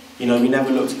said, you know, we never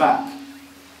looked back.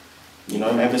 You know,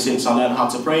 ever since I learned how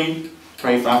to pray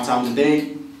 5 times a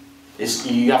day,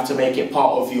 you have to make it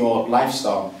part of your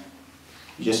lifestyle.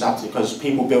 You just have to, because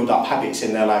people build up habits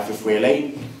in their life. If we're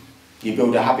late, you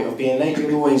build a habit of being late,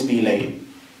 you'll always be late.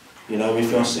 You know,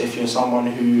 if you're someone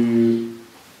who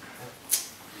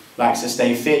likes to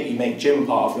stay fit, you make gym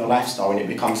part of your lifestyle and it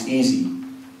becomes easy.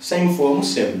 Same for a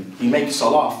Muslim. You make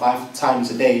salah 5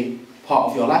 times a day part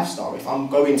of your lifestyle. If I'm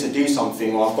going to do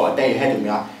something or I've got a day ahead of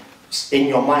me, in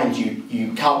your mind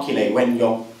you calculate when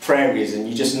your prayer is, and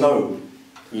you just know.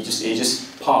 It's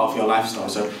just part of your lifestyle.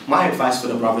 So my advice for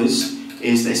the brothers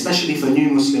is, especially for new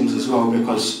Muslims as well,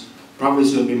 because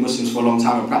brothers who have been Muslims for a long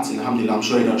time and practicing, alhamdulillah, I'm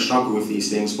sure they don't struggle with these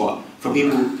things, but for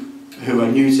people who are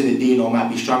new to the deen or might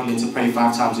be struggling to pray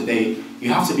 5 times a day,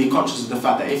 you have to be conscious of the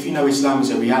fact that if you know Islam is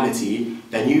a reality,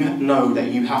 then you know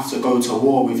that you have to go to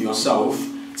war with yourself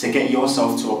to get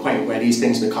yourself to a point where these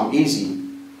things become easy.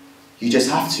 You just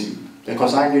have to.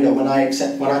 Because I knew that when I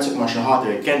took my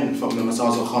shahada, again from the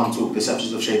Masjid Khan talk,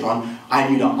 Deceptions of Shaitan, I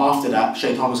knew that after that,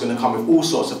 Shaitan was going to come with all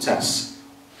sorts of tests.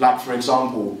 Like, for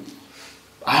example,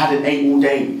 I had an 8 all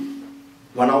day.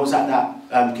 When I was at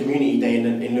that community day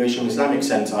in the Lewisham Islamic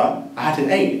Centre, I had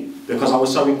an 8 because I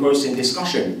was so engrossed in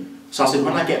discussion. So I said,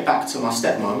 when I get back to my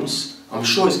stepmom's, I'm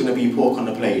sure it's going to be pork on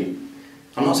the plate.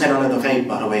 I'm not saying I know the vape,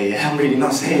 by the way, I'm really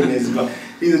not saying this, but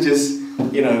these are just,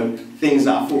 you know, things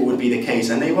that I thought would be the case,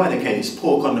 and they were the case.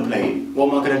 Pork on the plate.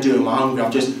 What am I going to do? Am I hungry?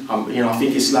 You know, I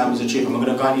think Islam is the truth. Am I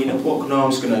going to go and eat the pork? No, I'm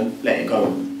just going to let it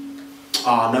go.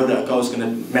 I know that a girl's going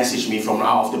to message me from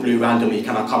out of the blue randomly,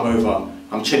 can I come over?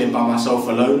 I'm chilling by myself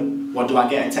alone. What do I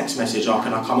get? A text message, oh,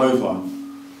 can I come over?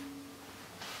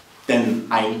 Then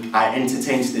I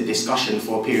entertained the discussion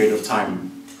for a period of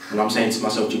time. And I'm saying to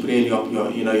myself, Jibreel,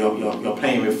 you're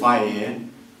playing with fire here,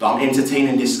 but I'm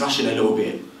entertaining discussion a little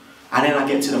bit. And then I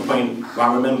get to the point where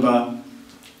I remember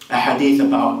a hadith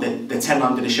about the 10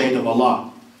 under the shade of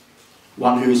Allah.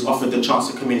 One who's offered the chance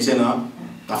to commit zina.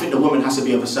 I think the woman has to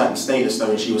be of a certain status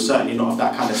though, and she was certainly not of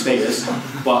that kind of status.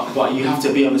 But you have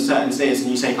to be of a certain status,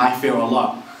 and you say, I fear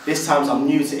Allah. This time I'm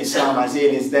new to Islam, my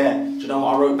zeal is there. Do you know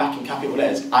what I wrote back in capital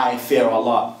letters? I fear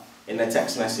Allah in the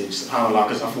text message, subhanAllah,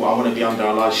 because I thought I want to be under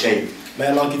Allah's shade. May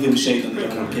Allah give him shade on the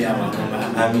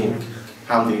Qiyamah. Ameen.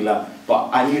 Alhamdulillah. But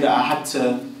I knew that I had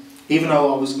to, even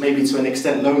though I was maybe to an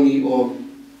extent lonely or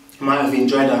might have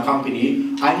enjoyed our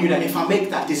company, I knew that if I make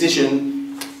that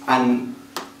decision and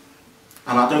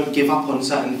I don't give up on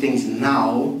certain things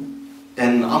now,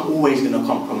 then I'm always going to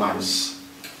compromise.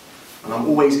 And I'm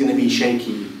always going to be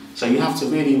shaky. So you have to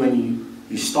really, when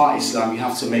you start Islam, you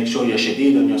have to make sure you're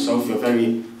shadeed on yourself, you're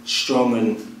very strong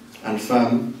and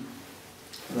firm.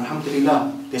 And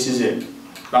alhamdulillah, this is it.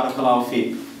 Barakallahu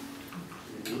feek.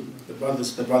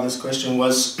 The brother's question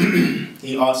was,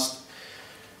 he asked,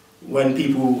 when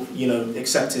people, you know,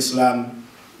 accept Islam,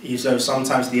 so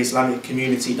sometimes the Islamic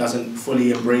community doesn't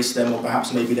fully embrace them, or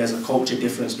perhaps maybe there's a culture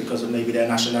difference because of maybe their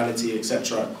nationality,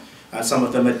 etc. And some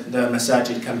of the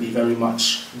masajid can be very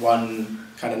much one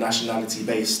kind of nationality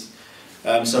based.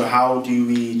 So how do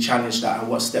we challenge that, and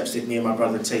what steps did me and my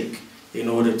brother take in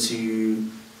order to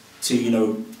you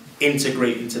know,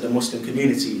 integrate into the Muslim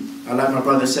community? And like my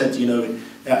brother said, you know,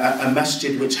 a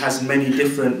masjid which has many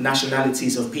different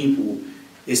nationalities of people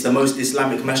is the most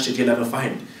Islamic masjid you'll ever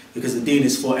find, because the deen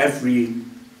is for every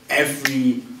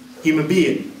human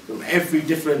being from every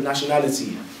different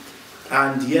nationality.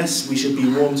 And yes, we should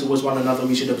be warm towards one another.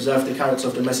 We should observe the character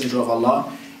of the Messenger of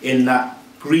Allah in that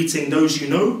greeting those you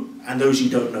know and those you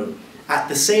don't know. At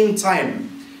the same time,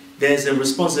 there's a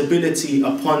responsibility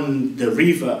upon the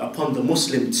revert, upon the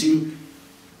Muslim, to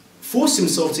force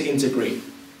himself to integrate.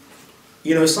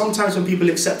 You know, sometimes when people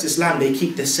accept Islam, they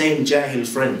keep the same jahil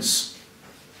friends.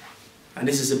 And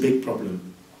this is a big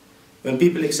problem. When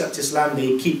people accept Islam,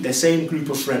 they keep the same group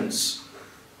of friends.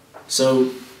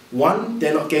 So, one,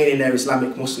 they're not gaining their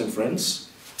Islamic Muslim friends.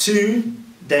 Two,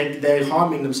 they're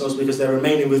harming themselves because they're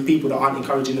remaining with people that aren't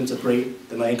encouraging them to pray,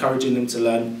 they're not encouraging them to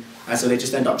learn, and so they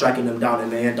just end up dragging them down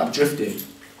and they end up drifting.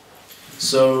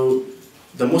 So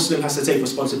the Muslim has to take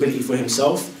responsibility for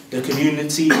himself, the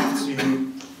community has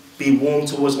to be warm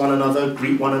towards one another,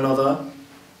 greet one another,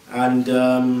 And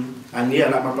yeah,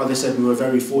 like my brother said, we were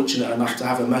very fortunate enough to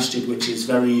have a masjid which is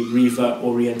very Revert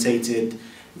orientated,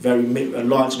 a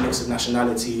large mix of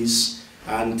nationalities,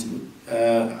 and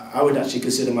I would actually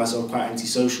consider myself quite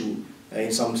antisocial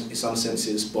in some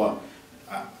senses, but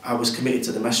I was committed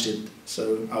to the masjid.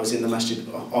 So I was in the masjid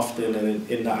often, and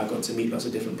in that I got to meet lots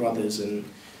of different brothers. And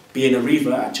being a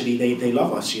Revert, actually, they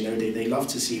love us, you know, they love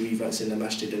to see Reverts in the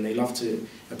masjid, and they love to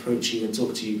approach you and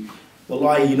talk to you.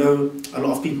 Wallahi, you know, a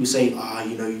lot of people say,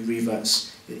 you know, you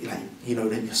Reverts, like, you know,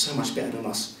 you're so much better than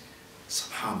us.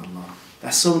 SubhanAllah.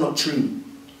 That's so not true.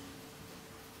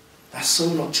 That's so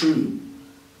not true.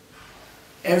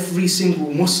 Every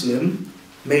single Muslim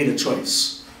made a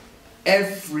choice.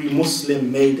 Every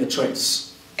Muslim made a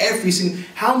choice.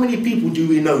 How many people do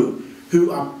we know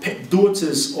who are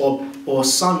daughters or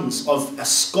sons of a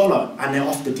scholar and they're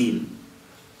off the deen?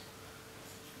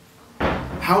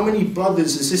 How many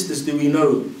brothers and sisters do we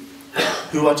know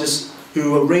who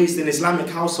were raised in Islamic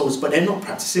households but they're not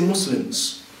practicing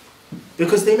Muslims?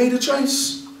 Because they made a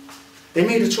choice. They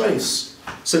made a choice.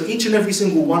 So each and every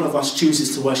single one of us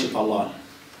chooses to worship Allah.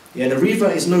 Yeah, the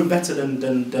Revert is no better than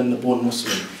the born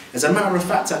Muslim. As a matter of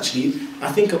fact, actually,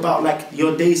 I think about like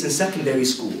your days in secondary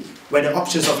school, where the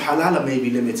options of halal may be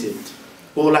limited.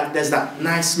 Or like there's that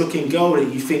nice looking girl that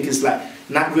you think is like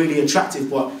not really attractive,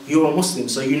 but you're a Muslim,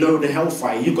 so you know the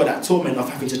hellfire. You've got that torment of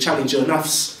having to challenge your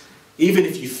nafs. Even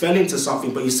if you fell into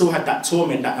something, but you still had that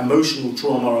torment, that emotional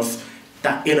trauma of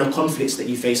that inner conflicts that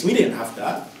you face. We didn't have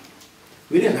that.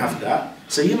 We didn't have that.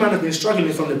 So you might have been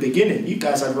struggling from the beginning. You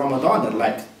guys had Ramadan at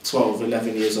like 12,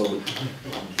 11 years old.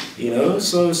 You know,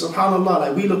 so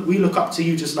subhanAllah, like we look up to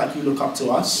you just like you look up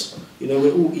to us. You know,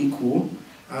 we're all equal,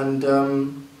 and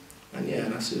yeah,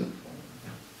 that's it.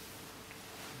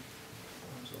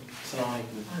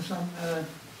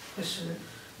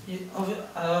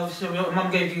 Obviously, your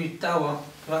mum gave you dawah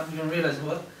without even realising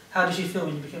what. How did she feel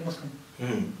when you became Muslim?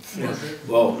 Yeah.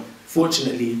 Well,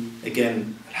 fortunately,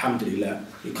 again, alhamdulillah,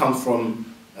 we come from,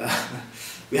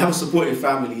 we have a supportive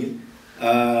family.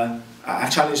 I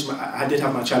did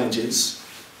have my challenges.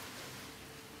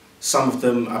 Some of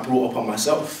them I brought upon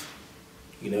myself.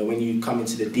 You know, when you come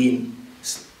into the deen,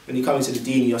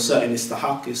 you're certain it's the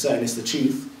haqq, you're certain it's the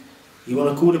truth. You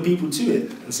want to call the people to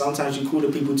it, and sometimes you call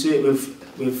the people to it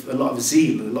with a lot of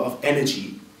zeal, a lot of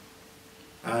energy.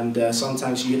 And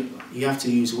sometimes you have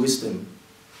to use wisdom.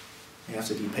 You have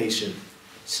to be patient.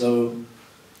 So,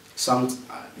 sometimes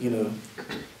we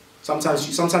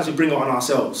bring it on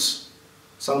ourselves.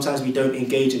 Sometimes we don't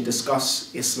engage and discuss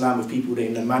Islam with people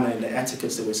in the manner and the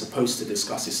etiquettes that we're supposed to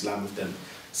discuss Islam with them.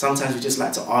 Sometimes we just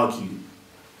like to argue.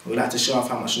 We like to show off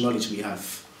how much knowledge we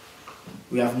have.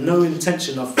 We have no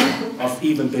intention of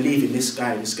even believing this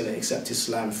guy is going to accept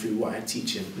Islam through what I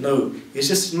teach him. No, it's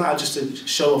just a matter just to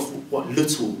show off what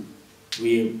little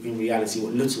in reality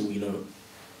we know.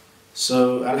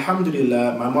 So,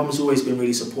 alhamdulillah, my mum's always been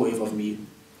really supportive of me.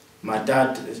 My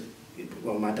dad,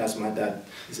 well, my dad's my dad.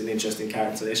 He's an interesting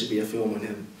character. There should be a film on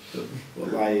him.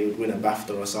 Wallahi, he would win a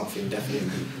BAFTA or something,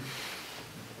 definitely.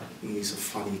 He's a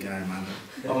funny guy, man.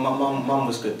 Oh, mum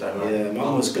was good though, right? Yeah,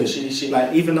 mum was good. She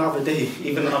like even the other day,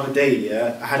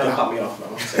 yeah, I had Don't cut me off,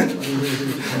 man.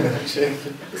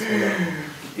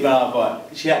 No,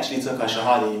 but she actually took her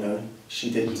shahada, you know. She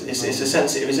did. It's a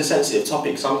sensitive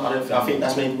topic. I think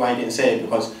that's maybe why he didn't say it,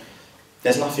 because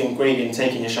there's nothing great in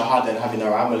taking your shahada and having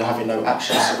no amal, having no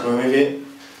actions to go with it.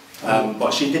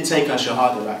 But she did take her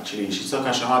shahada actually. She took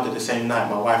her shahada the same night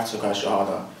my wife took her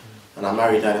shahada. And I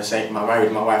married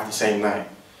my wife the same night,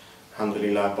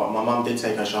 alhamdulillah. But my mum did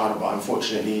take her shahada, but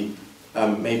unfortunately,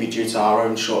 maybe due to our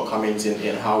own shortcomings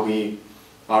in how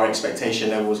our expectation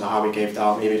levels and how we gave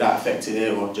dawah, maybe that affected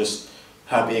it, or just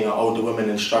her being an older woman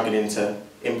and struggling to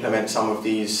implement some of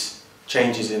these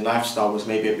changes in lifestyle was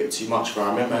maybe a bit too much for her.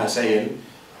 I remember her saying,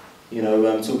 you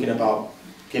know, talking about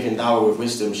giving dawah with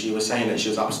wisdom, she was saying that she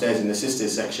was upstairs in the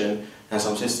sisters section and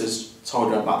some sisters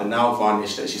told her about the nail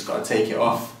varnish, that she's got to take it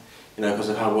off, you know, because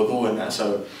of her wudu and that.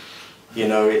 So, you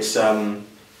know, it's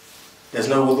there's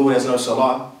no wudu, there's no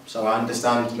salah. So I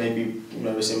understand maybe, you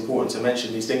know, it's important to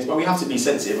mention these things, but we have to be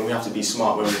sensitive and we have to be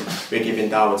smart when we're giving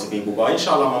dawah to people. But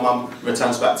inshallah, my mum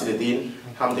returns back to the deen.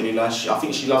 Alhamdulillah, I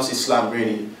think she loves Islam,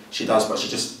 really, she does, but she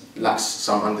just lacks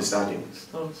some understanding.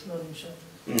 Slowly, inshallah.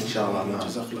 Inshallah.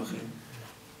 Jazakallah khair.